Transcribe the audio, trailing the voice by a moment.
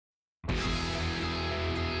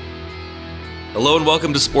Hello and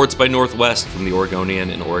welcome to Sports by Northwest from the Oregonian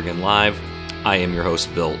and Oregon Live. I am your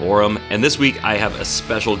host, Bill Oram, and this week I have a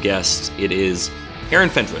special guest. It is Aaron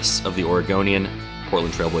Fentress of the Oregonian,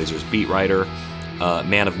 Portland Trailblazers beat writer,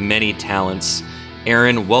 man of many talents.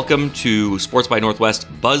 Aaron, welcome to Sports by Northwest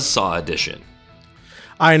Buzzsaw Edition.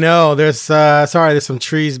 I know, there's some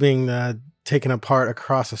trees being taken apart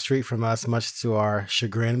across the street from us, much to our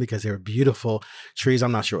chagrin, because they were beautiful trees.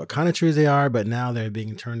 I'm not sure what kind of trees they are, but now they're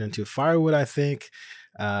being turned into firewood, I think.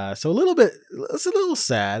 So it's a little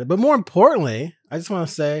sad, but more importantly, I just want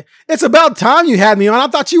to say it's about time you had me on. I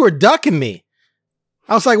thought you were ducking me.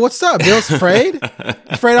 I was like, what's up? Bill's afraid?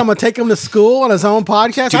 Afraid I'm going to take him to school on his own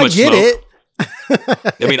podcast? I get it.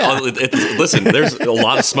 I mean, listen, there's a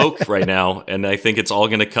lot of smoke right now, and I think it's all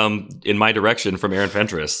going to come in my direction from Aaron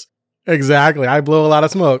Fentress. Exactly. I blow a lot of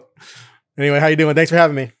smoke. Anyway, how you doing? Thanks for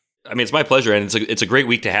having me. I mean, it's my pleasure, and it's a great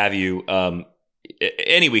week to have you.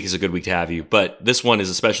 Any week is a good week to have you, but this one is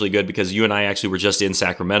especially good because you and I actually were just in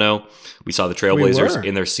Sacramento. We saw the Trailblazers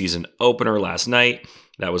in their season opener last night.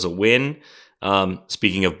 That was a win.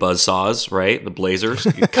 Speaking of buzzsaws, right? The Blazers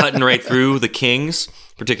cutting right through the Kings,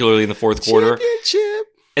 particularly in the fourth quarter. Championship.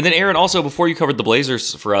 And then, Aaron, also before you covered the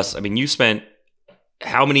Blazers for us, I mean, you spent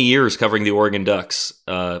how many years covering the Oregon Ducks?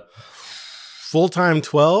 Full-time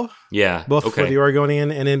 12. Yeah. Both for the Oregonian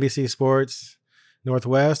and NBC Sports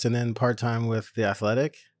Northwest, and then part-time with The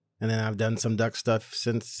Athletic. And then I've done some Duck stuff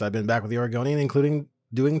since I've been back with the Oregonian, including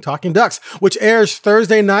doing Talking Ducks, which airs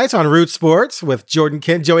Thursday nights on Root Sports with Jordan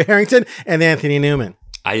Kent, Joey Harrington, and Anthony Newman.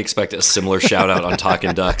 I expect a similar shout out on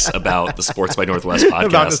Talking Ducks about the Sports by Northwest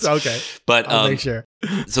podcast. Okay. But I'll make sure.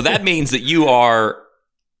 So that means that you are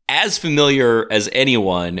as familiar as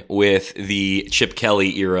anyone with the Chip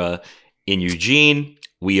Kelly era in Eugene.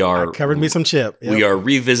 Covered me some Chip. Yep. We are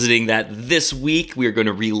revisiting that this week. We are going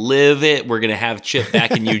to relive it. We're going to have Chip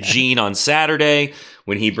back in Eugene on Saturday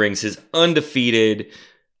when he brings his undefeated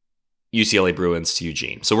UCLA Bruins to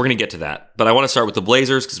Eugene. So we're going to get to that. But I want to start with the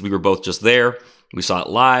Blazers because we were both just there. We saw it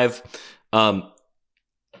live. I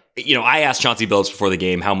asked Chauncey Billups before the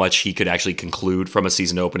game how much he could actually conclude from a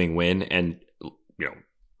season opening win. And,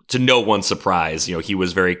 to no one's surprise, he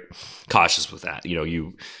was very cautious with that.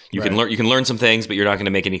 You can learn some things, but you're not going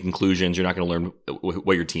to make any conclusions. You're not going to learn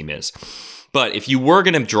what your team is. But if you were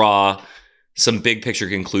going to draw some big picture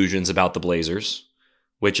conclusions about the Blazers,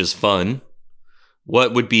 which is fun,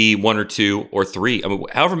 what would be one or two or three? I mean,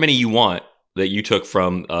 however many you want that you took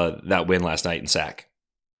from that win last night in Sac.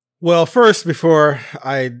 Well, first, before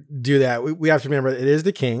I do that, we have to remember it is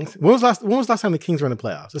the Kings. When was last time the Kings were in the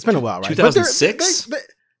playoffs? It's been a while, right? 2006?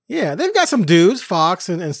 Yeah, they've got some dudes, Fox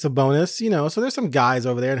and Sabonis, so there's some guys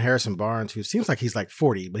over there, and Harrison Barnes, who seems like he's like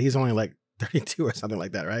 40, but he's only like 32 or something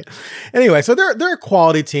like that, right? Anyway, so they're a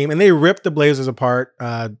quality team, and they ripped the Blazers apart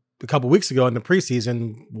a couple weeks ago in the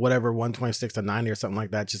preseason, 126-90 or something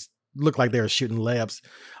like that. Just looked like they were shooting layups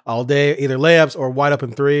all day, either layups or wide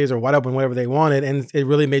open threes or wide open whatever they wanted, and it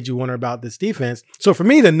really made you wonder about this defense. So for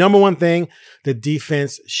me, the number one thing, the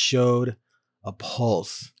defense showed a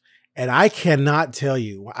pulse. And I cannot tell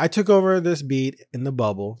you, I took over this beat in the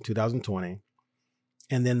bubble, 2020.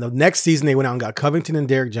 And then the next season they went out and got Covington and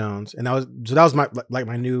Derrick Jones. And that was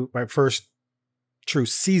my first true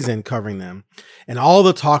season covering them. And all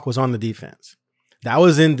the talk was on the defense. That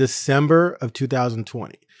was in December of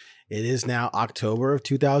 2020. It is now October of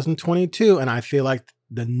 2022. And I feel like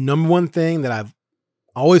the number one thing that I've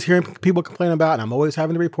always hearing people complain about, and I'm always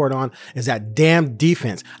having to report on, is that damn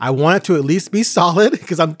defense. I want it to at least be solid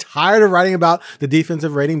because I'm tired of writing about the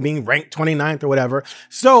defensive rating being ranked 29th or whatever.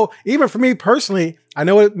 So even for me personally, I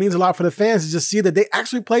know it means a lot for the fans to just see that they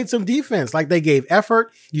actually played some defense. Like, they gave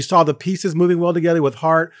effort. You saw the pieces moving well together with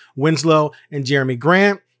Hart, Winslow, and Jeremy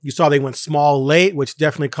Grant. You saw they went small late, which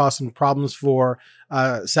definitely caused some problems for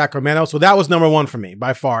Sacramento. So that was number one for me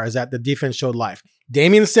by far, is that the defense showed life.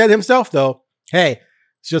 Damian said himself, though, hey,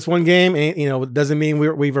 it's just one game, and it doesn't mean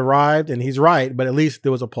we've arrived, and he's right, but at least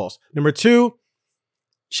there was a pulse. Number two,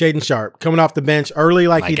 Shaedon Sharpe coming off the bench early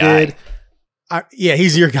like he did.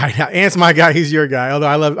 He's your guy now. Ant's my guy. He's your guy. Although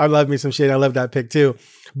I love me some Shaedon. I love that pick too.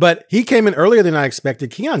 But he came in earlier than I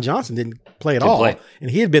expected. Keon Johnson didn't play at all,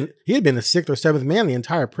 and he had been the sixth or seventh man the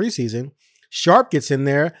entire preseason. Sharpe gets in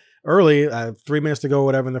there early, 3 minutes to go,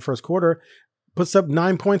 whatever, in the first quarter. Puts up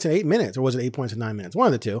 9 points in 8 minutes, or was it 8 points in 9 minutes? One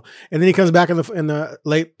of the two. And then he comes back in the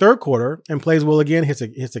late third quarter and plays well again. Hits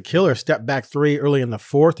a killer step back three early in the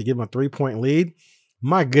fourth to give him a 3-point lead.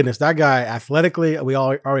 My goodness, that guy athletically, we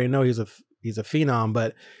all already know he's a phenom,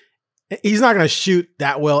 but He's not going to shoot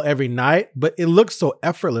that well every night, but it looks so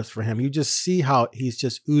effortless for him. You just see how he's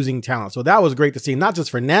just oozing talent. So that was great to see, not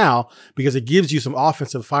just for now, because it gives you some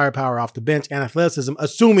offensive firepower off the bench and athleticism,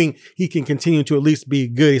 assuming he can continue to at least be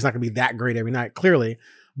good. He's not going to be that great every night, clearly,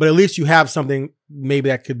 but at least you have something maybe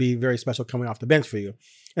that could be very special coming off the bench for you.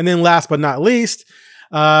 And then last but not least,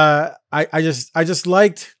 I just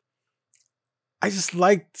liked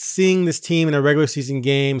seeing this team in a regular season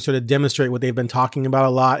game sort of demonstrate what they've been talking about a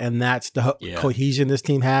lot, and that's the cohesion this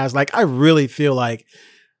team has. Like, I really feel like,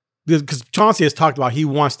 because Chauncey has talked about he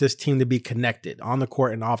wants this team to be connected on the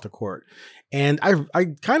court and off the court. And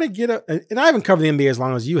I kind of get and I haven't covered the NBA as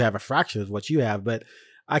long as you have, a fraction of what you have, but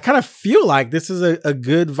I kind of feel like this is a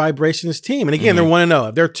good vibrationist team. And again, they're 1-0.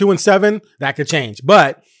 If they're 2-7, that could change.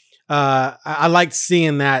 But I like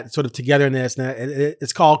seeing that sort of togetherness, and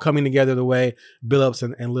it's all coming together the way Billups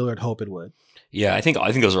and Lillard hope it would. Yeah, I think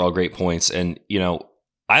those are all great points, and I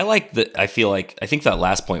think that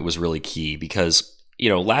last point was really key because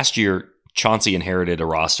last year Chauncey inherited a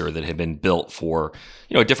roster that had been built for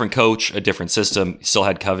a different coach, a different system. Still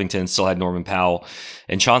had Covington, still had Norman Powell,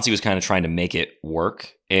 and Chauncey was kind of trying to make it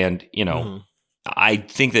work. And I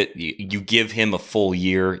think that you give him a full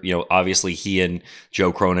year. Obviously he and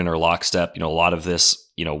Joe Cronin are lockstep. A lot of this,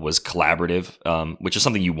 was collaborative, which is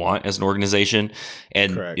something you want as an organization.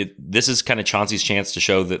 And this is kind of Chauncey's chance to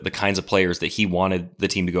show that the kinds of players that he wanted the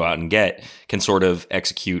team to go out and get can sort of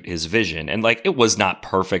execute his vision. And it was not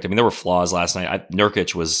perfect. I mean, there were flaws last night.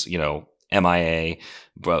 Nurkic was, MIA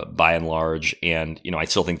by and large. And, I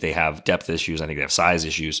still think they have depth issues. I think they have size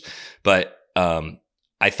issues, but,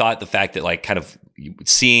 I thought the fact that kind of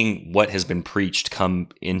seeing what has been preached come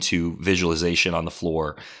into visualization on the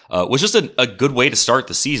floor was just a good way to start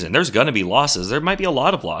the season. There's going to be losses. There might be a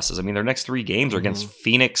lot of losses. I mean, their next 3 games are against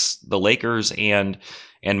Phoenix, the Lakers, and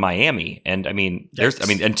Miami. And I mean,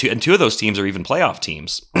 and two of those teams are even playoff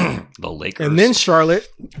teams. The Lakers, and then Charlotte,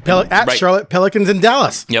 Charlotte, Pelicans, and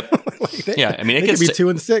Dallas. Yep. I mean, it gets to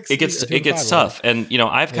be 2-6. It gets tough. And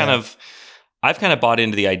I've kind of bought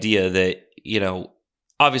into the idea that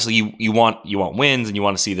obviously you want wins and you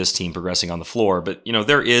want to see this team progressing on the floor, but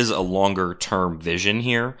there is a longer term vision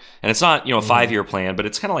here, and it's not a 5-year plan, but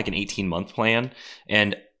it's kind of like an 18-month plan.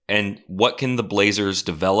 And what can the Blazers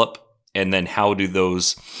develop, and then how do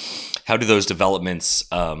those developments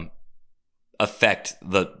affect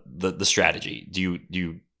the strategy? Do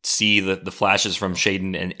you see the flashes from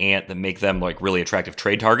Shaden and Ant that make them really attractive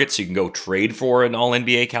trade targets, so you can go trade for an all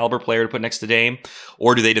NBA caliber player to put next to Dame?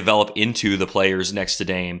 Or do they develop into the players next to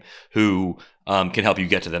Dame who can help you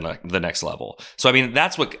get to the next level? So, I mean,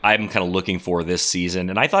 that's what I'm kind of looking for this season.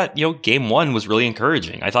 And I thought, game 1 was really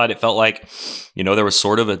encouraging. I thought it felt like, there was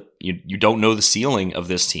sort of you don't know the ceiling of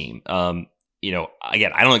this team. Again,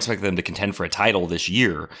 I don't expect them to contend for a title this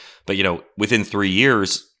year, but, within 3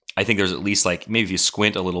 years, I think there's at least maybe if you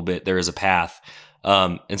squint a little bit, there is a path.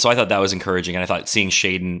 And so I thought that was encouraging. And I thought seeing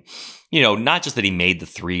Shaden, not just that he made the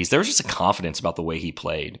threes, there was just a confidence about the way he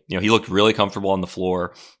played. He looked really comfortable on the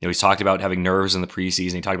floor. He's talked about having nerves in the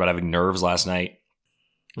preseason. He talked about having nerves last night.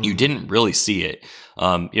 You didn't really see it.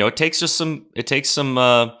 It takes some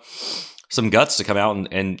guts to come out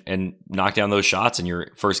and knock down those shots in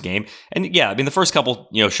your first game. And yeah, I mean, the first couple,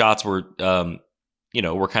 shots were,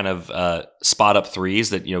 were kind of spot up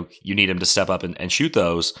threes that, you need him to step up and shoot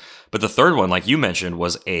those. But the third one, like you mentioned,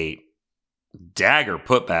 was a dagger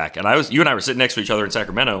putback. And you and I were sitting next to each other in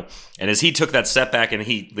Sacramento. And as he took that step back and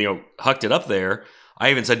he, hucked it up there,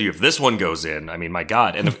 I even said to you, if this one goes in, I mean, my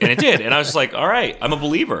God. And it did. And I was just like, all right, I'm a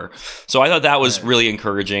believer. So I thought that was really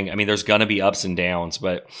encouraging. I mean, there's going to be ups and downs,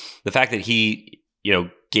 but the fact that he,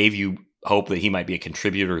 gave you hope that he might be a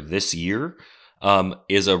contributor this year,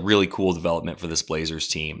 is a really cool development for this Blazers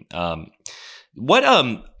team.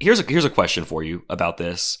 Here's a question for you about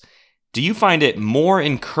this. Do you find it more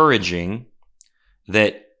encouraging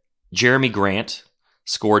that Jeremy Grant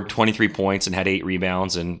scored 23 points and had 8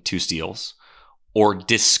 rebounds and 2 steals, or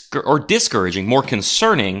discouraging, more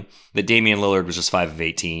concerning that Damian Lillard was just 5 of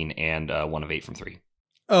 18 and 1 of 8 from 3?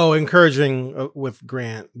 Oh, encouraging with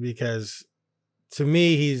Grant, because to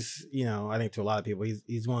me, he's, I think to a lot of people,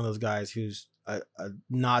 he's one of those guys who's a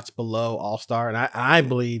notch below all-star. And I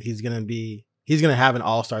believe he's going to have an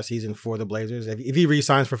all-star season for the Blazers. If he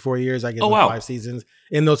re-signs for 4 years, I give him 5 seasons.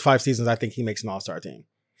 In those 5 seasons, I think he makes an all-star team.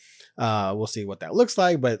 We'll see what that looks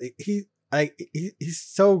like, but he's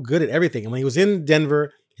so good at everything. And when he was in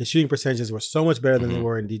Denver, his shooting percentages were so much better than they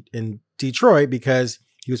were in Detroit, because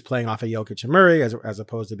he was playing off of Jokic and Murray as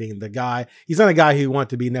opposed to being the guy. He's not a guy who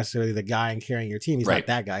wants to be necessarily the guy and carrying your team. He's not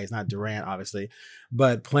that guy. He's not Durant, obviously.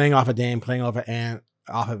 But playing off of Dame, playing off of Ant,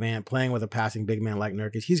 off of Ant, playing with a passing big man like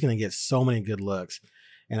Nurkic, he's going to get so many good looks.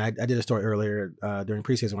 And I did a story earlier during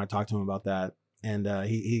preseason when I talked to him about that. And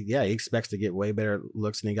he expects to get way better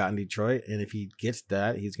looks than he got in Detroit. And if he gets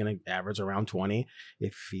that, he's going to average around 20.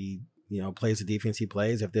 If he plays the defense he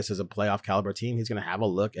plays, if this is a playoff caliber team, he's going to have a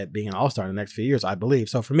look at being an all-star in the next few years, I believe.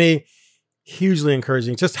 So for me, hugely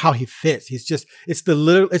encouraging, just how he fits. It's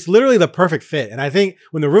literally the perfect fit. And I think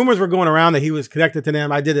when the rumors were going around that he was connected to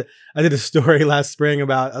them, I did a story last spring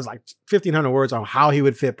about, I was like 1,500 words on how he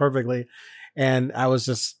would fit perfectly. And I was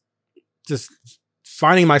just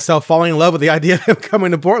finding myself falling in love with the idea of him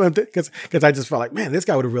coming to Portland because I just felt like, man, this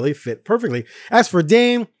guy would really fit perfectly. As for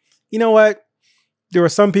Dame, you know what? There were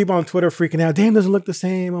some people on Twitter freaking out. Dame doesn't look the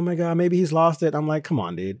same. Oh my God, maybe he's lost it. I'm like, come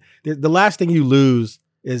on, dude. The last thing you lose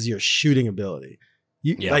is your shooting ability.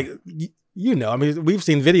 I mean, we've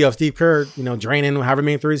seen video of Steve Kerr, draining however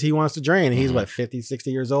many threes he wants to drain. He's 50,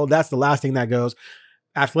 60 years old. That's the last thing that goes.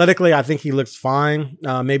 Athletically, I think he looks fine.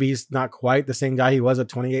 Maybe he's not quite the same guy he was at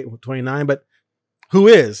 28, 29, but who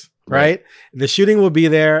is, right? The shooting will be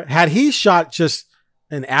there. Had he shot just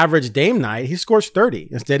an average Dame night, he scores 30.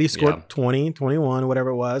 Instead, he scored 20, 21, whatever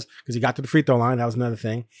it was, because he got to the free throw line. That was another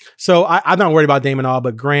thing. So I'm not worried about Dame at all,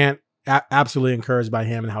 but Grant, absolutely encouraged by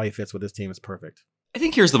him and how he fits with this team. Is perfect. I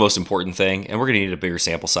think here's the most important thing, and we're going to need a bigger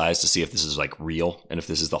sample size to see if this is like real and if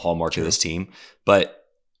this is the hallmark of this team. But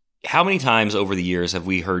how many times over the years have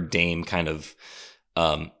we heard Dame kind of,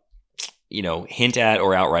 hint at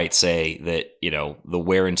or outright say that, the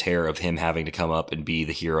wear and tear of him having to come up and be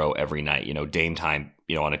the hero every night, Dame time,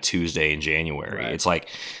 on a Tuesday in January. Right. It's like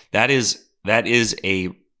that is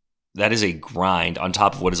a grind on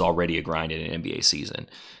top of what is already a grind in an NBA season.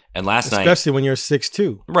 And last night, especially when you're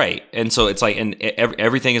 6'2", right? And so it's like, and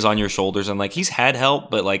everything is on your shoulders, and like he's had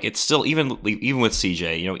help, but like it's still even with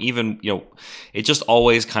CJ, it just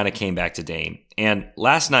always kind of came back to Dame. And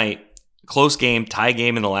last night, close game, tie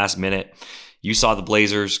game in the last minute, you saw the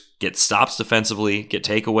Blazers get stops defensively, get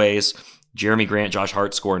takeaways. Jeremy Grant, Josh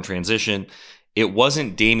Hart score in transition. It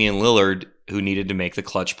wasn't Damian Lillard who needed to make the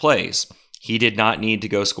clutch plays. He did not need to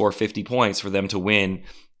go score 50 points for them to win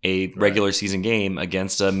a regular season game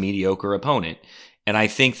against a mediocre opponent. And I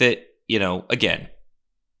think that, again,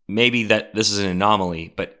 maybe that this is an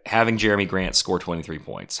anomaly, but having Jeremy Grant score 23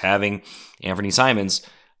 points, having Anthony Simons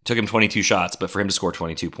took him 22 shots, but for him to score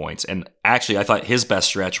 22 points. And actually, I thought his best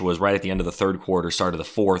stretch was right at the end of the third quarter, start of the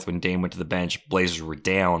fourth, when Dame went to the bench, Blazers were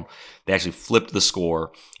down. They actually flipped the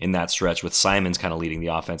score in that stretch with Simons kind of leading the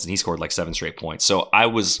offense, and he scored like 7 straight points. So I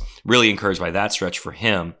was really encouraged by that stretch for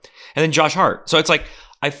him. And then Josh Hart. So it's like,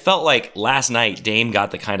 I felt like last night Dame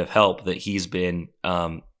got the kind of help that he's been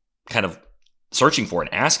kind of searching for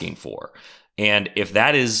and asking for. And if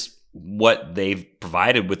that is what they've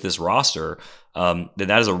provided with this roster, then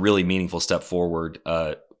that is a really meaningful step forward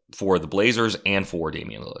for the Blazers and for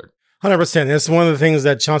Damian Lillard. 100%. It's one of the things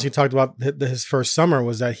that Chauncey talked about his first summer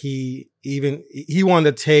was that he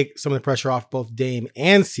wanted to take some of the pressure off both Dame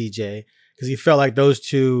and CJ, because he felt like those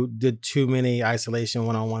two did too many isolation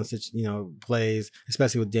one-on-one plays,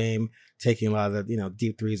 especially with Dame taking a lot of the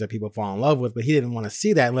deep threes that people fall in love with. But he didn't want to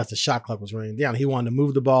see that unless the shot clock was running down. He wanted to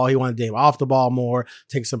move the ball. He wanted Dame off the ball more,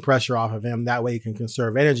 take some pressure off of him. That way you can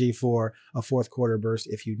conserve energy for a fourth quarter burst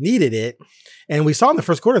if you needed it. And we saw in the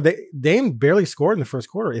first quarter, Dame barely scored in the first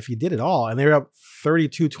quarter if he did it all. And they were up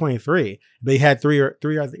 32-23. They had three or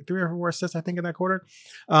four assists, I think, in that quarter.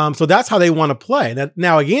 So that's how they want to play.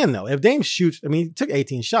 Now, again, though, if Dame shoots, he took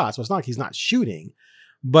 18 shots, so it's not like he's not shooting,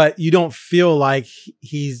 but you don't feel like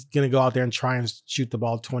he's going to go out there and try and shoot the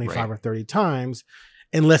ball 25 or 30 times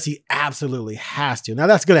unless he absolutely has to. Now,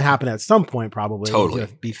 that's going to happen at some point, probably. Totally. He's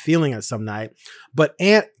going to be feeling it some night. But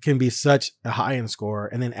Ant can be such a high-end scorer,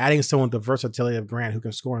 and then adding someone with the versatility of Grant who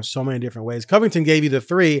can score in so many different ways. Covington gave you the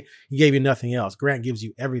 3. He gave you nothing else. Grant gives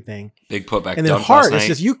you everything. Big putback. And then Hart, it's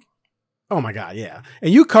just you. Oh my God, yeah.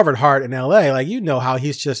 And you covered Hart in LA. Like, how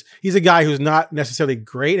he's a guy who's not necessarily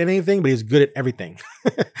great at anything, but he's good at everything.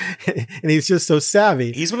 And he's just so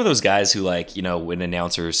savvy. He's one of those guys who, like, when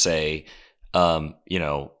announcers say, Damian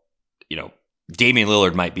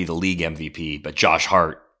Lillard might be the league MVP, but Josh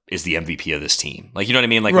Hart is the MVP of this team. Like, you know what I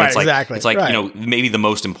mean? Like, right, it's like, exactly. It's like, maybe the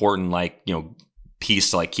most important,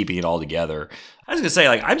 piece to like keeping it all together. I was going to say,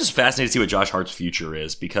 I'm just fascinated to see what Josh Hart's future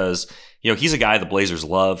is, because, he's a guy the Blazers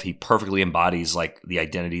love. He perfectly embodies the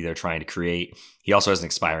identity they're trying to create. He also has an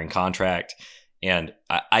expiring contract. And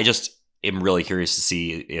I just, am really curious to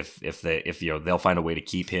see if they'll find a way to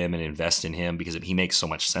keep him and invest in him, because he makes so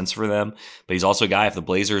much sense for them. But he's also a guy, if the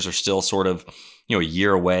Blazers are still sort of a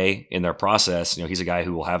year away in their process, he's a guy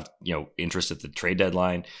who will have interest at the trade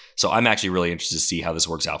deadline. So I'm actually really interested to see how this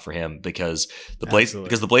works out for him, because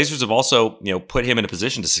the Blazers have also put him in a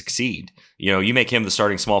position to succeed. You make him the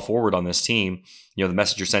starting small forward on this team. The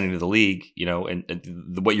message you're sending to the league,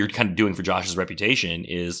 and what you're kind of doing for Josh's reputation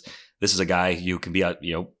is this is a guy who can be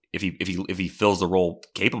if he fills the role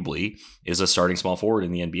capably, is a starting small forward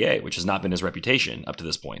in the NBA, which has not been his reputation up to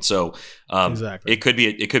this point. So exactly.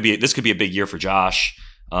 This could be a big year for Josh,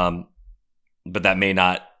 but that may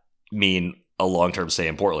not mean a long-term stay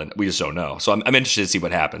in Portland. We just don't know. So I'm interested to see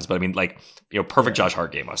what happens. But I mean, perfect Josh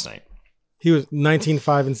Hart game last night. He was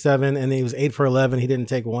 19-5-7, and he was 8 for 11. He didn't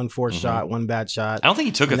take one forced shot, one bad shot. I don't think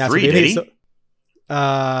he took a three, did he? So,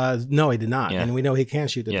 no, he did not. Yeah. And we know he can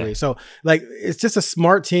shoot the three. So it's just a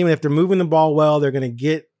smart team. And if they're moving the ball well, they're going to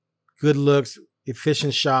get good looks,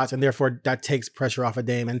 efficient shots. And therefore that takes pressure off of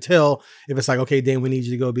Dame, until if it's like, okay, Dame, we need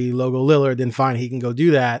you to go be Logo Lillard, then fine, he can go do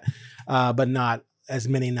that. But not as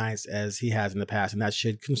many nights as he has in the past. And that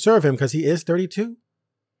should conserve him, because he is 32.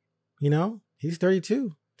 He's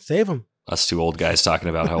 32. Save him. Us two old guys talking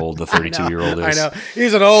about how old the 32-year-old is. I know.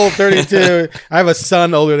 He's an old 32. I have a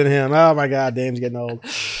son older than him. Oh my God, Dame's getting old.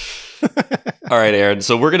 All right, Aaron.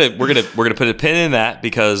 So we're gonna put a pin in that,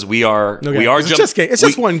 because we are It's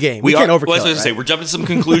just one game. We can't overkill. Well, I was going to say we're jumping to some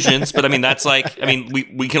conclusions, but I mean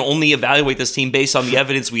we can only evaluate this team based on the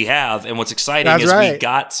evidence we have. And what's exciting we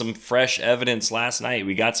got some fresh evidence last night.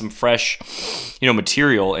 We got some fresh,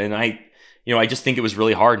 material, and I just think it was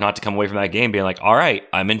really hard not to come away from that game being like, all right,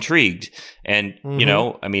 I'm intrigued. And, I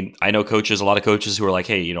know a lot of coaches who are like,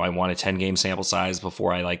 hey, I want a 10-game sample size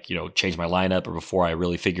before I change my lineup, or before I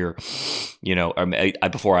really figure,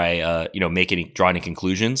 before I draw any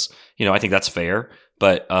conclusions. I think that's fair.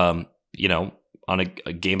 But, on a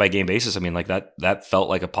game-by-game basis, I mean, that felt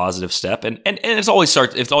like a positive step. And it always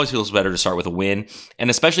feels better to start with a win, and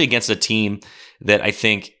especially against a team that I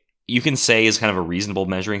think you can say is kind of a reasonable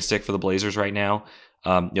measuring stick for the Blazers right now.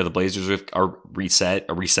 The Blazers are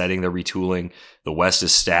resetting, they're retooling. The West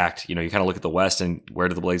is stacked. You kind of look at the West and where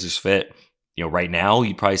do the Blazers fit? Right now,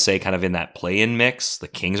 you'd probably say kind of in that play-in mix. The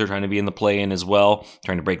Kings are trying to be in the play-in as well,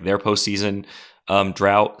 trying to break their postseason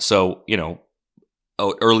drought. So,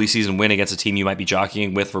 early season win against a team you might be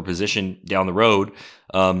jockeying with for position down the road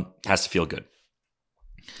has to feel good.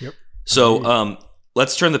 Yep. So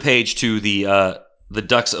let's turn the page to the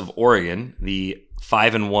Ducks of Oregon, the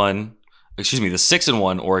 6-1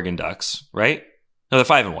 Oregon Ducks, right? No, they're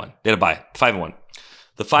 5-1. They had a bye. 5-1.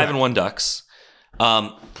 The 5-1 Ducks.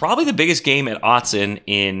 Probably the biggest game at Autzen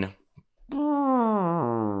in.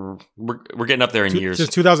 We're getting up there in years.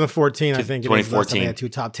 Since 2014, I think. 2014. They had two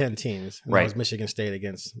top 10 teams. And right. That was Michigan State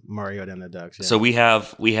against Mariota and the Ducks. Yeah. So we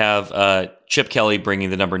have Chip Kelly bringing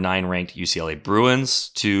the number 9 ranked UCLA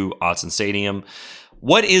Bruins to Autzen Stadium.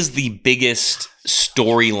 What is the biggest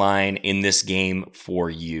storyline in this game for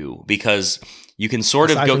you? Because you can sort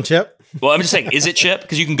of go. From Chip? Well, I'm just saying, is it Chip?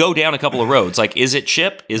 Because you can go down a couple of roads. Like, is it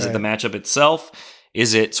Chip? Is it the matchup itself?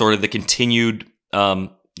 Is it sort of the continued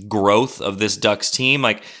growth of this Ducks team?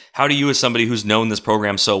 Like, how do you, as somebody who's known this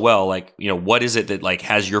program so well, what is it that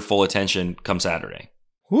has your full attention come Saturday?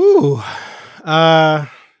 Ooh, man,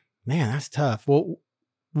 that's tough. Well,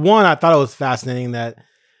 one, I thought it was fascinating that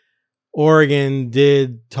Oregon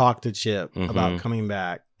did talk to Chip about coming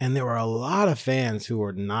back, and there were a lot of fans who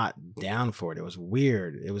were not down for it. It was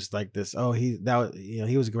weird. It was like this,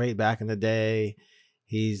 he was great back in the day.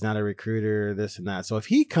 He's not a recruiter, this and that. So if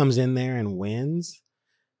he comes in there and wins,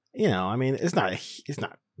 it's not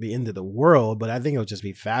the end of the world, but I think it would just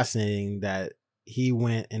be fascinating that he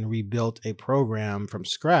went and rebuilt a program from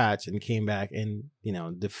scratch and came back and,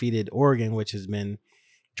 defeated Oregon, which has been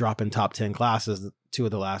dropping top 10 classes 2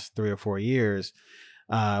 of the last 3 or 4 years,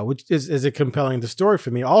 which is a compelling story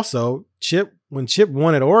for me. Also, when Chip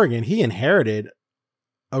won at Oregon, he inherited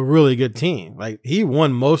a really good team. Like, he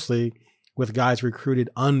won mostly with guys recruited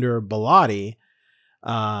under Bellotti,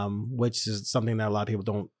 which is something that a lot of people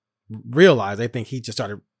don't realize. They think he just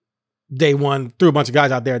started day one, threw a bunch of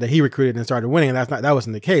guys out there that he recruited and started winning, and that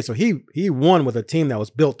wasn't the case. So he won with a team that was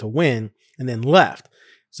built to win and then left.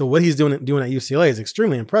 So what he's doing at UCLA is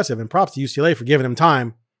extremely impressive, and props to UCLA for giving him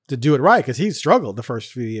time to do it right, because he struggled the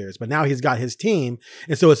first few years, but now he's got his team.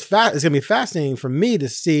 And so it's going to be fascinating for me to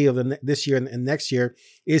see this year and next year,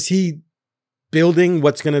 is he building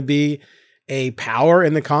what's going to be a power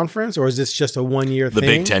in the conference, or is this just a 1-year thing? The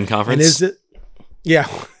Big Ten conference? And is it? Yeah.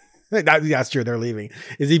 That's true. They're leaving.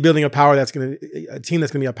 Is he building a team that's going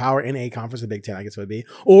to be a power in a conference, the Big Ten, I guess it would be,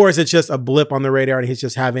 or is it just a blip on the radar and he's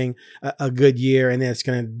just having a good year and then it's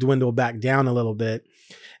going to dwindle back down a little bit?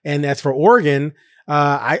 And as for Oregon,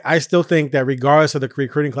 I still think that regardless of the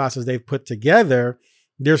recruiting classes they've put together,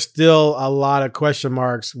 there's still a lot of question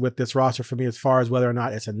marks with this roster for me as far as whether or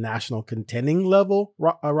not it's a national contending level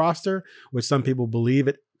roster, which some people believe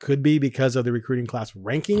it could be because of the recruiting class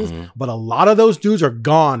rankings. But a lot of those dudes are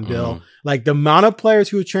gone, Bill. Like the amount of players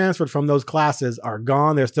who transferred from those classes are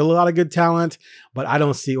gone. There's still a lot of good talent, but I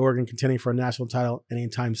don't see Oregon contending for a national title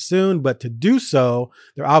anytime soon. But to do so,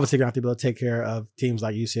 they're obviously going to have to be able to take care of teams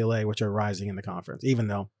like UCLA, which are rising in the conference, even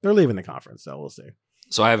though they're leaving the conference. So we'll see.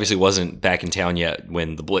 So I obviously wasn't back in town yet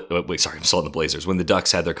when I'm still in the Blazers. When the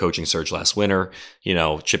Ducks had their coaching search last winter,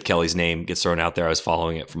 Chip Kelly's name gets thrown out there. I was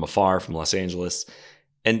following it from afar from Los Angeles.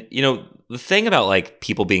 And, the thing about like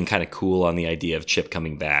people being kind of cool on the idea of Chip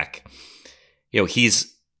coming back,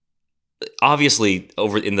 he's obviously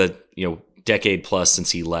over in the, decade plus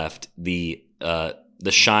since he left, the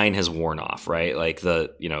shine has worn off, right? Like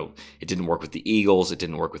it didn't work with the Eagles, it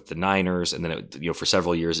didn't work with the Niners, and then for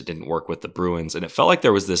several years it didn't work with the Bruins, and it felt like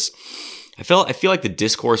there was this. I feel like the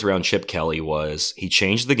discourse around Chip Kelly was he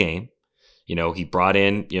changed the game. He brought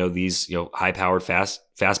in these high-powered,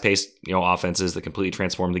 fast-paced offenses that completely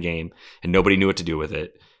transformed the game, and nobody knew what to do with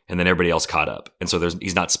it, and then everybody else caught up, and so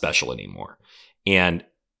he's not special anymore. And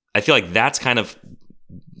I feel like that's kind of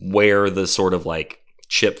where the sort of like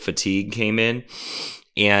Chip fatigue came in.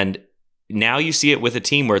 And now you see it with a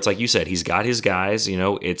team where it's like you said, he's got his guys,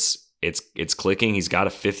 it's clicking. He's got a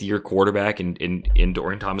 5th-year quarterback in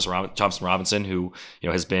Dorian Thompson-Robinson who,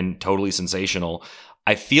 has been totally sensational.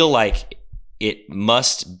 I feel like it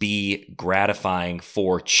must be gratifying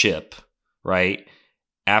for Chip, right?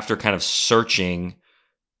 After kind of searching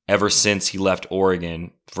ever since he left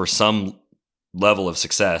Oregon for some level of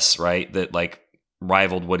success, right? That like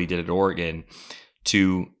rivaled what he did at Oregon,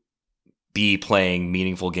 to be playing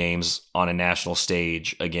meaningful games on a national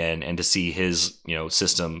stage again and to see his,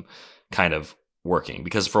 system kind of working.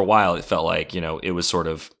 Because for a while it felt like, it was sort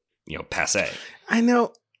of, passé. I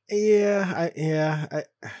know. Yeah.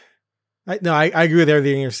 I agree with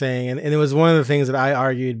everything you're saying. And it was one of the things that I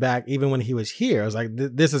argued back even when he was here. I was like,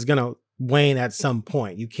 this is going to wane at some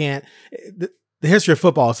point. You can't, the history of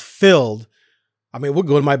football is filled. I mean, we'll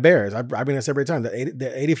go to my Bears. I bring this every time.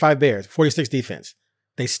 The 85 Bears, 46 defense.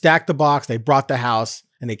 They stacked the box, they brought the house,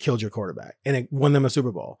 and they killed your quarterback. And it won them a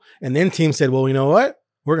Super Bowl. And then teams said, well, you know what?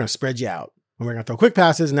 We're going to spread you out. And we're going to throw quick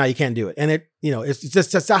passes, and now you can't do it. And it's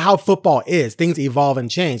just that's how football is. Things evolve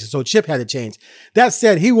and change. So Chip had to change. That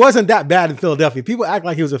said, he wasn't that bad in Philadelphia. People act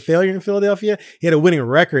like he was a failure in Philadelphia. He had a winning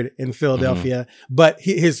record in Philadelphia. But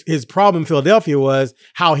his problem in Philadelphia was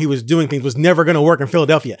how he was doing things was never going to work in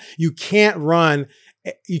Philadelphia. You can't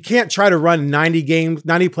try to run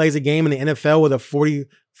 90 plays a game in the NFL with a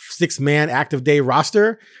 46-man active day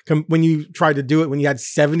roster. When you tried to do it, when you had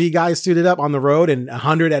 70 guys suited up on the road and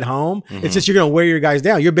 100 at home, it's just, you're going to wear your guys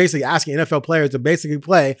down. You're basically asking NFL players to basically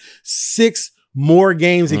play 6 more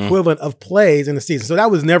games equivalent of plays in the season. So that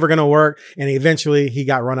was never going to work. And eventually he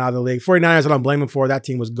got run out of the league. 49ers, I don't blame him for. That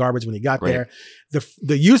team was garbage when he got there. The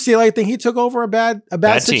UCLA thing, he took over a bad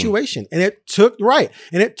situation. And it took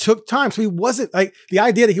time. So he wasn't like the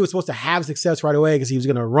idea that he was supposed to have success right away because he was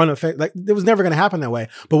going to run like it was never going to happen that way.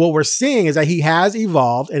 But what we're seeing is that he has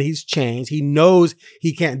evolved and he's changed. He knows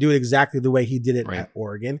he can't do it exactly the way he did it at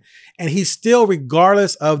Oregon. And he's still,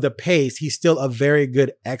 regardless of the pace, he's still a very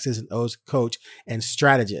good X's and O's coach and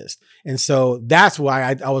strategist. And so that's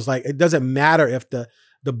why I was like, it doesn't matter if the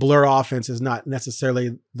blur offense is not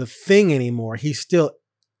necessarily the thing anymore. He's still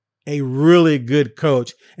a really good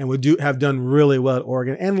coach and would have done really well at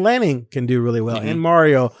Oregon. And Lanning can do really well. And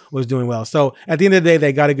Mario was doing well. So at the end of the day,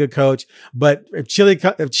 they got a good coach. But if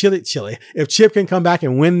Chip can come back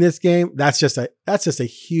and win this game, that's just a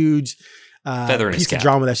huge piece of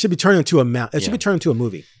drama that should be turned into should be turned into a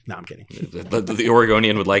movie. No, I'm kidding. The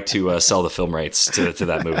Oregonian would like to sell the film rights to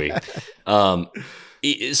that movie.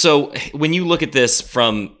 So when you look at this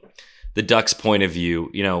from the Ducks' point of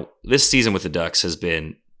view, this season with the Ducks has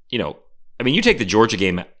been, you take the Georgia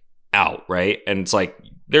game out, right? And it's like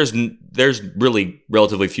there's really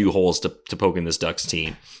relatively few holes to poke in this Ducks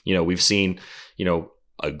team. We've seen,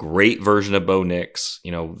 a great version of Bo Nix.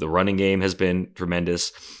 The running game has been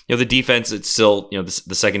tremendous. The defense, it's still,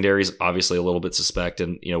 the secondary is obviously a little bit suspect,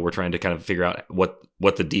 and we're trying to kind of figure out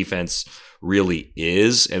what the defense really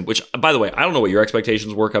is. And which, by the way, I don't know what your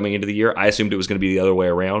expectations were coming into the year. I assumed it was going to be the other way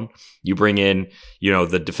around. You bring in,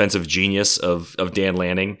 the defensive genius of Dan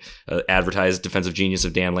Lanning, advertised defensive genius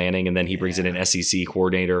of Dan Lanning, and then he brings in an SEC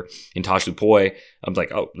coordinator in Tosh Lupoi. I'm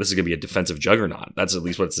like, oh, this is going to be a defensive juggernaut. That's at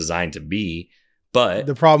least what it's designed to be. But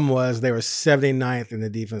the problem was they were 79th in the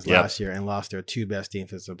defense last year and lost their 2 best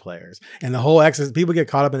defensive players. And the whole X's, people get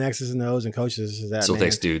caught up in X's and O's, and coaches that still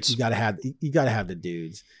takes dudes. You gotta have the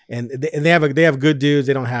dudes, and they have good dudes.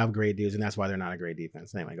 They don't have great dudes, and that's why they're not a great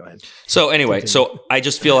defense. Anyway, go ahead. So I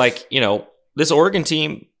just feel like this Oregon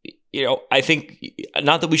team. I think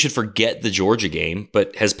not that we should forget the Georgia game,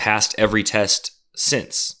 but has passed every test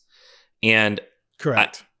since. And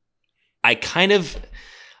correct. I kind of.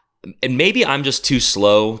 And maybe I'm just too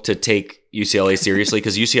slow to take UCLA seriously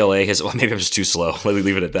because UCLA has. Well, maybe I'm just too slow. Let me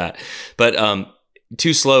leave it at that. But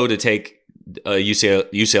too slow to take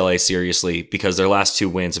UCLA seriously because their last 2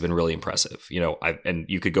 wins have been really impressive. And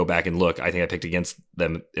you could go back and look. I think I picked against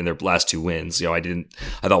them in their last 2 wins. I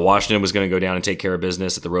thought Washington was going to go down and take care of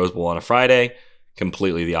business at the Rose Bowl on a Friday.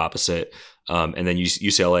 Completely the opposite. And then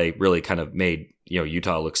UCLA really kind of made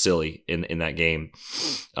Utah look silly in that game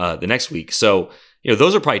the next week. So.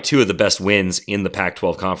 Those are probably 2 of the best wins in the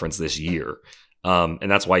Pac-12 conference this year.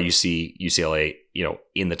 And that's why you see UCLA,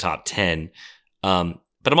 in the top 10. But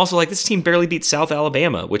I'm also like, this team barely beat South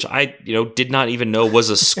Alabama, which I, did not even know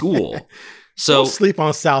was a school. So don't sleep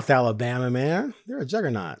on South Alabama, man. They're a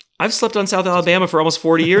juggernaut. I've slept on South Alabama for almost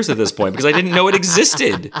 40 years at this point because I didn't know it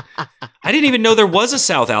existed. I didn't even know there was a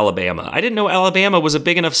South Alabama. I didn't know Alabama was a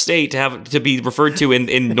big enough state to be referred to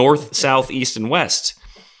in North, South, East, and West.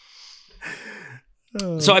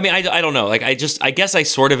 So, I mean, I don't know. Like, I guess I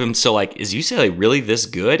sort of am still like, is UCLA really this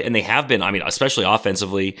good? And they have been, I mean, especially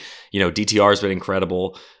offensively, DTR has been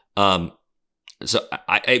incredible. So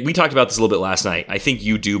we talked about this a little bit last night. I think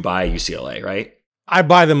you do buy UCLA, right? I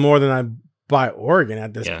buy them more than I buy Oregon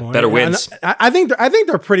at this point. Better wins. I think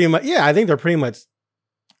they're pretty much, I think they're pretty much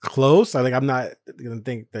close. I think I'm not going to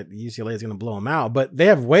think that UCLA is going to blow them out, but they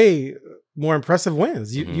have way more impressive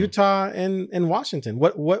wins. Utah and Washington.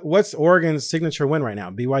 What's Oregon's signature win right now?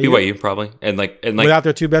 BYU probably, and like without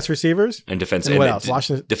their 2 best receivers and defense. And what else?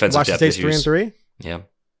 Washington State's 3-3. Yeah.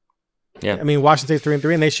 I mean, Washington State's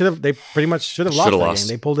 3-3, and they pretty much should have lost that game.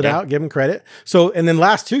 They pulled it out. Give them credit. So, and then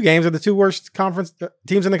last 2 games are the 2 worst conference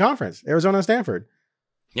teams in the conference: Arizona and Stanford.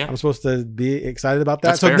 Yeah, I'm supposed to be excited about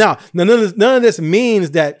that. That's so fair. Now, none of this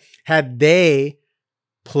means that had they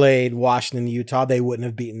played Washington and Utah, they wouldn't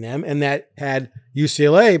have beaten them. And that had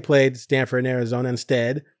UCLA played Stanford and Arizona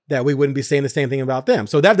instead, that we wouldn't be saying the same thing about them.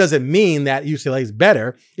 So that doesn't mean that UCLA is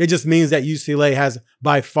better. It just means that UCLA has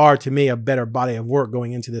by far, to me, a better body of work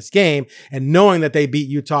going into this game. And knowing that they beat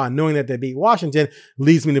Utah and knowing that they beat Washington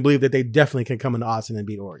leads me to believe that they definitely can come into Austin and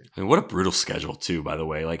beat Oregon. I mean, what a brutal schedule too, by the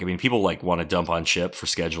way. Like, I mean, people want to dump on Chip for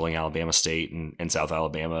scheduling Alabama State and South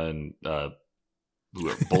Alabama and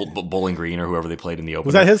Bowling Green or whoever they played in the opener.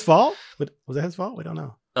 Was that his fault? Was that his fault? We don't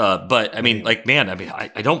know. But I mean,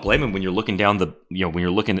 I don't blame him when you're looking down when you're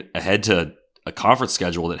looking ahead to a conference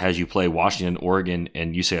schedule that has you play Washington, Oregon,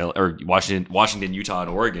 and UCLA, or Washington, Utah, and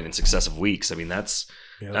Oregon in successive weeks. I mean, that's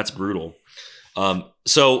brutal. I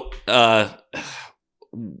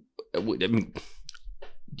mean,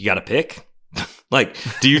 you got to pick. Like,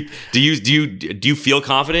 do you feel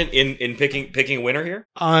confident in picking a winner here?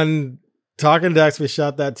 On Talking Ducks, we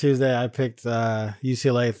shot that Tuesday. I picked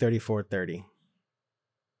UCLA 34-30.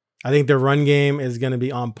 I think their run game is going to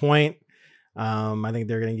be on point. I think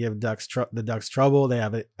they're going to give the Ducks trouble. They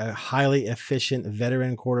have a highly efficient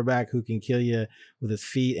veteran quarterback who can kill you with his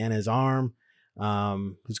feet and his arm,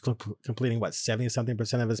 who's completing,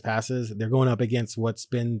 70-something% of his passes. They're going up against what's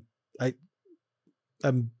been a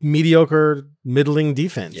mediocre, middling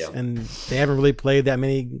defense. Yeah. And they haven't really played that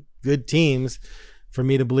many good teams for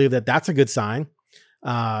me to believe that that's a good sign.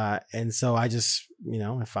 And so I just,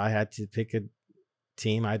 if I had to pick a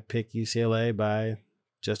team, I'd pick UCLA by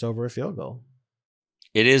just over a field goal.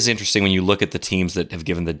 It is interesting when you look at the teams that have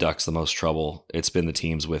given the Ducks the most trouble. It's been the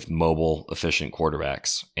teams with mobile, efficient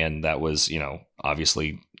quarterbacks. And that was,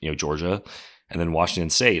 obviously, Georgia and then Washington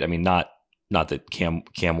State. I mean, not that Cam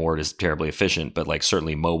Ward is terribly efficient, but like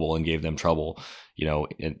certainly mobile and gave them trouble,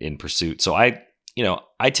 in pursuit. So I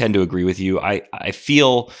tend to agree with you. I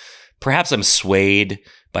feel perhaps I'm swayed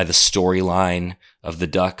by the storyline of the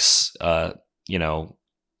Ducks,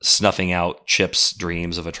 snuffing out Chip's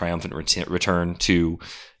dreams of a triumphant return to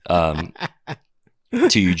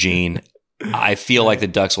Eugene. I feel like the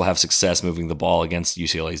Ducks will have success moving the ball against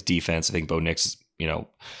UCLA's defense. I think Bo Nix,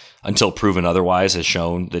 until proven otherwise, has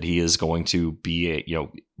shown that he is going to be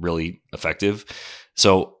really effective.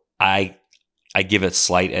 So I I give a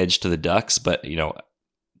slight edge to the Ducks, but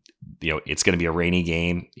it's going to be a rainy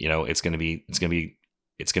game. It's going to be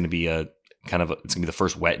a kind of it's going to be the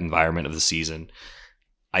first wet environment of the season.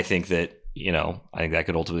 I think that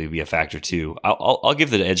could ultimately be a factor too. I'll give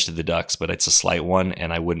the edge to the Ducks, but it's a slight one,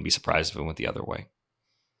 and I wouldn't be surprised if it went the other way.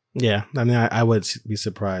 Yeah, I mean, I would be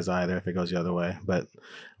surprised either if it goes the other way, but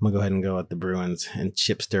I'm gonna go ahead and go with the Bruins and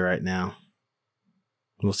Chipster right now.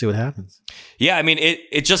 We'll see what happens. Yeah, I mean, it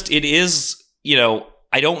is.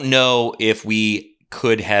 I don't know if we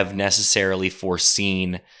could have necessarily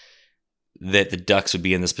foreseen that the Ducks would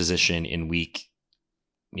be in this position in week,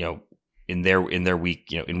 in their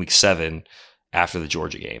week, in week 7 after the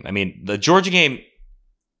Georgia game. I mean, the Georgia game.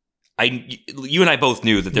 You and I both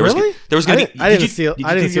knew that there was going to be. I didn't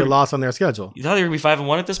see a loss on their schedule. You thought they were going to be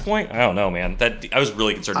 5-1 at this point? I don't know, man. I was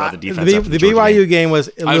really concerned about the defense. The BYU game was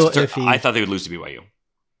a little iffy. I thought they would lose to BYU.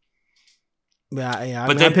 Yeah, I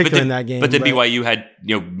picked them in that game. But then BYU had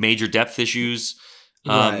major depth issues,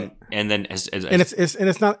 right. And then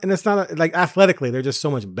it's not like athletically they're just so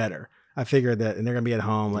much better. I figured that, and they're going to be at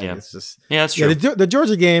home. Like it's just that's true. The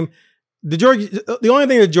Georgia game. The only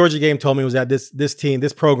thing the Georgia game told me was that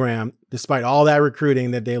this program, despite all that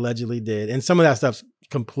recruiting that they allegedly did, and some of that stuff's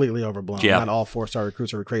completely overblown. Yeah. Not all 4-star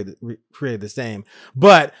recruits are created the same,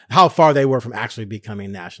 but how far they were from actually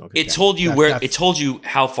becoming national. It told you it told you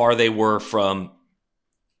how far they were from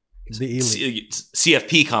the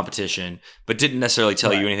CFP competition, but didn't necessarily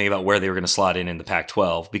tell you anything about where they were going to slot in the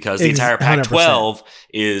Pac-12, because the entire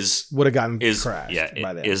Pac-12 would have gotten crashed. Yeah,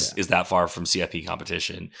 is that far from CFP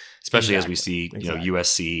competition, especially as we see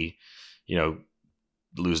USC,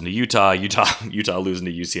 losing to Utah losing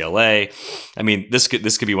to UCLA. I mean, this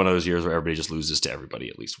could be one of those years where everybody just loses to everybody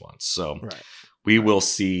at least once. So we will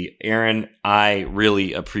see. Aaron, I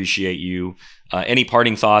really appreciate you. Any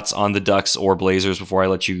parting thoughts on the Ducks or Blazers before I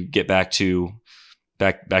let you get back to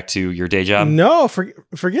your day job? No,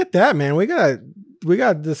 forget that, man. We gotta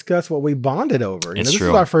discuss what we bonded over. This is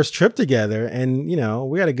our first trip together, and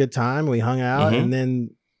we had a good time. We hung out, and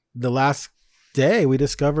then the last day we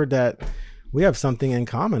discovered that we have something in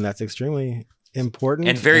common that's extremely important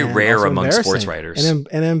and very rare among sports writers, and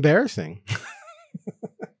embarrassing.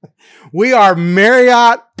 We are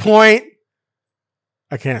Marriott Point.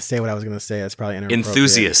 I can't say what I was going to say. That's probably inappropriate.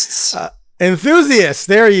 Enthusiasts. Enthusiasts.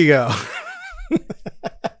 There you go.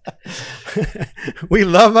 We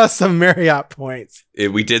love us some Marriott points.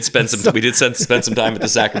 We did spend some time at the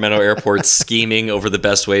Sacramento airport scheming over the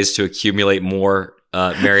best ways to accumulate more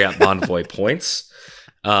Marriott Bonvoy points.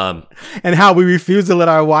 And how we refuse to let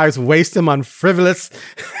our wives waste them on frivolous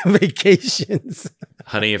vacations.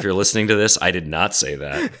 Honey, if you're listening to this, I did not say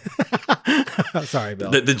that. I'm sorry, Bill.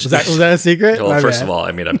 Was that a secret? Well, first of all,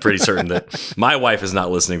 I mean, I'm pretty certain that my wife is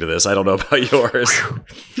not listening to this. I don't know about yours.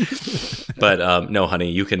 But no,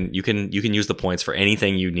 honey, you can use the points for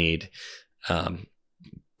anything you need.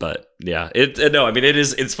 But yeah,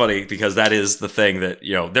 it's funny because that is the thing that,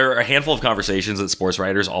 there are a handful of conversations that sports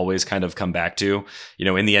writers always kind of come back to.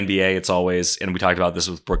 In the NBA, it's always, and we talked about this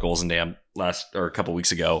with Brooke Olsendam a couple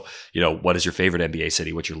weeks ago, what is your favorite NBA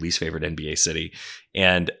city? What's your least favorite NBA city?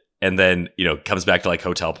 And then, comes back to like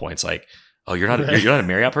hotel points, like, oh, you're not a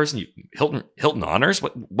Marriott person? Hilton Honors?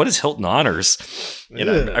 What is Hilton Honors? I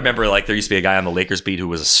remember like there used to be a guy on the Lakers beat who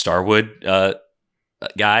was a Starwood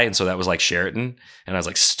guy, and so that was like Sheraton, and I was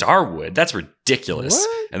like, Starwood, that's ridiculous.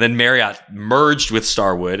 What? And then Marriott merged with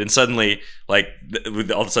Starwood, and suddenly like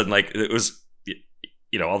all of a sudden like it was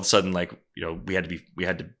all of a sudden like we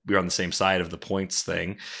were on the same side of the points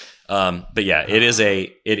thing. But yeah, it is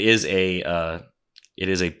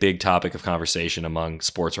a big topic of conversation among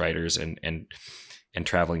sports writers and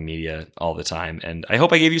traveling media all the time. And I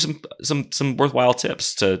hope I gave you some worthwhile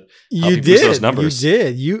tips to help you boost those numbers. You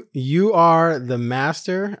did. You are the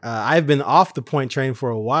master. I've been off the point train for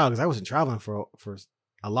a while because I wasn't traveling for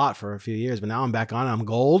a lot for a few years, but now I'm back on. I'm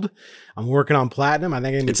gold. I'm working on platinum. I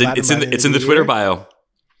think it's in the Twitter bio.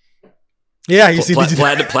 Yeah, you see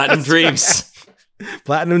platinum dreams.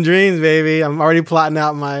 Platinum dreams, baby. I'm already plotting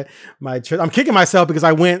out my trip. I'm kicking myself because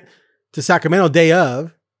I went to Sacramento day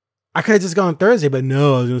of. I could have just gone Thursday, but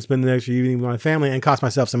no, I was going to spend the extra evening with my family and cost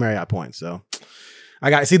myself some Marriott points. So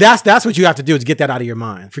that's what you have to do is get that out of your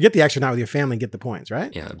mind. Forget the extra night with your family and get the points,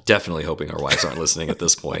 right? Yeah, I'm definitely hoping our wives aren't listening at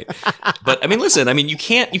this point. But I mean, listen, you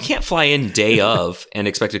can't fly in day of and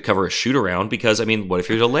expect to cover a shoot around because what if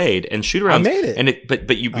you're delayed and shoot around? I made it.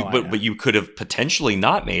 But you could have potentially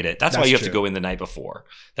not made it. That's why you have to go in the night before.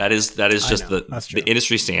 That is just the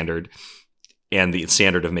industry standard. and the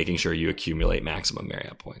standard of making sure you accumulate maximum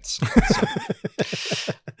Marriott points.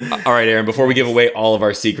 So. All right, Aaron, before we give away all of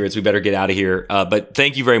our secrets, we better get out of here. But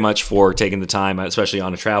thank you very much for taking the time, especially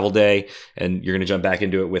on a travel day. And you're going to jump back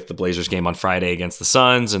into it with the Blazers game on Friday against the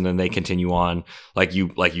Suns. And then they continue on, like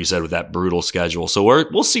you said, with that brutal schedule. So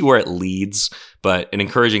we'll see where it leads, but an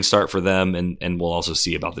encouraging start for them. And we'll also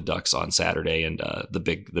see about the Ducks on Saturday and the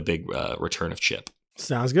big return of Chip.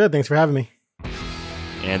 Sounds good. Thanks for having me.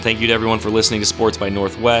 And thank you to everyone for listening to Sports by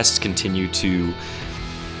Northwest. Continue to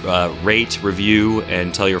rate, review,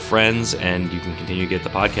 and tell your friends. And you can continue to get the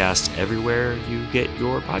podcast everywhere you get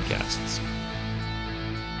your podcasts.